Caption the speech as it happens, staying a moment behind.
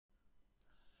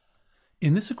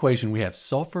In this equation, we have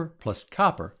sulfur plus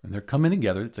copper, and they're coming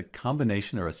together. It's a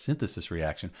combination or a synthesis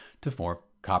reaction to form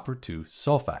copper 2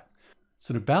 sulfide.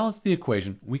 So to balance the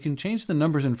equation, we can change the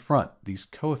numbers in front, these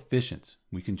coefficients.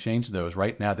 We can change those.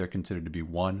 Right now, they're considered to be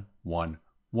 1, 1,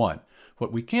 1.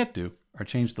 What we can't do are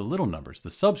change the little numbers, the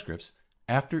subscripts,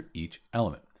 after each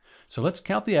element. So let's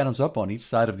count the atoms up on each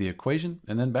side of the equation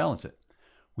and then balance it.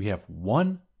 We have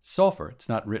 1 sulfur. It's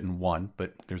not written 1,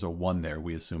 but there's a 1 there.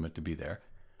 We assume it to be there.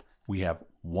 We have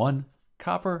 1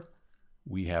 copper,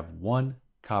 we have 1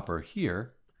 copper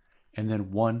here, and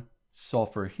then 1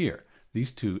 sulfur here.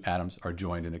 These two atoms are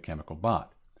joined in a chemical bond.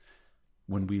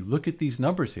 When we look at these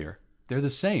numbers here, they're the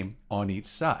same on each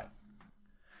side.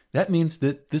 That means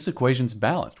that this equation's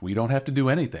balanced. We don't have to do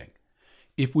anything.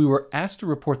 If we were asked to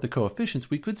report the coefficients,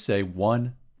 we could say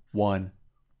 1, 1,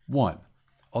 1,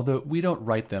 although we don't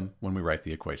write them when we write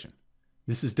the equation.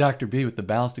 This is Dr. B with the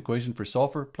balanced equation for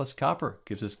sulfur plus copper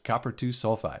gives us copper 2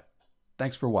 sulfide.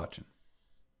 Thanks for watching.